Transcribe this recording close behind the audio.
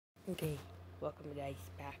Okay, welcome guys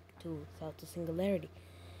back to Singularity.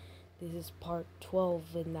 This is part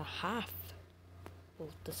 12 and a half. Well,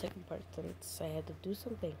 the second part since I had to do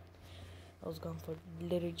something. I was gone for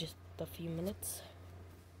literally just a few minutes.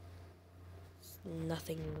 It's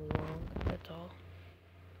nothing wrong at all.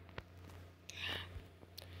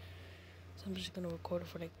 So I'm just gonna record it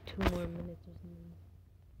for like 2 more minutes or something.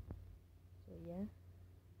 So yeah,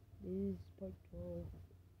 this is part 12.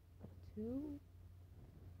 2?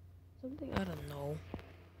 Something, I don't know.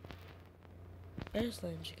 I'm just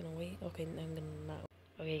gonna wait. Okay, I'm gonna not.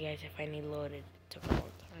 Okay guys, I finally loaded. It took a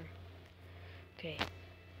long time. Okay.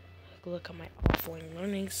 Look at my offline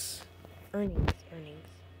earnings. I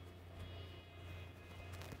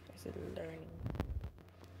said learning.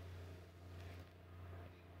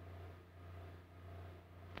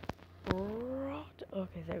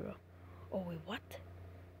 Okay, there we go. Oh wait, what?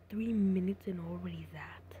 3 minutes and already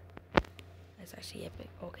that? That's actually epic.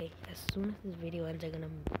 Okay, as soon as this video ends, I'm gonna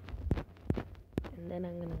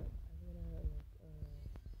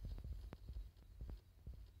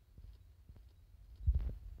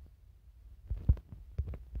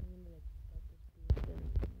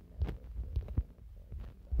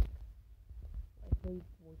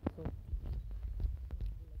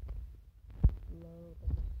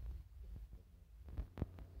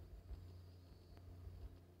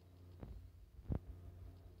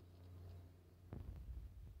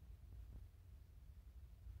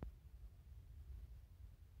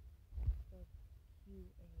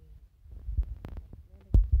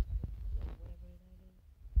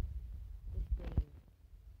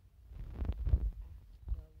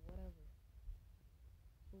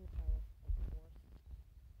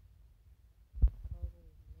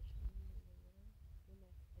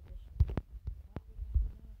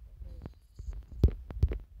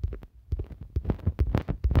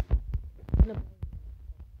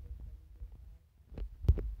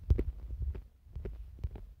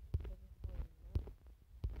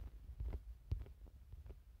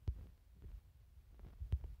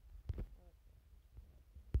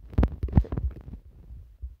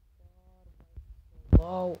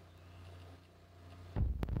Whoa.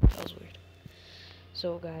 That was weird.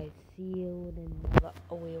 So guys, see you in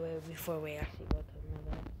another before we actually go to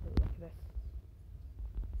another episode like this.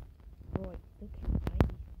 Bro, I still can't find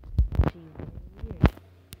these. Gee, weird.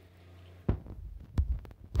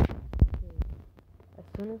 Okay. As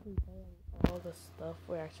soon as we find all the stuff,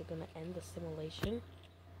 we're actually gonna end the simulation.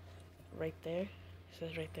 Right there. It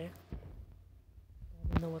says right there.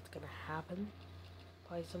 I don't know what's gonna happen.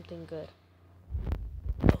 Probably something good.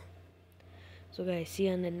 So guys, see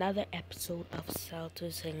you in another episode of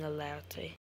Singularity.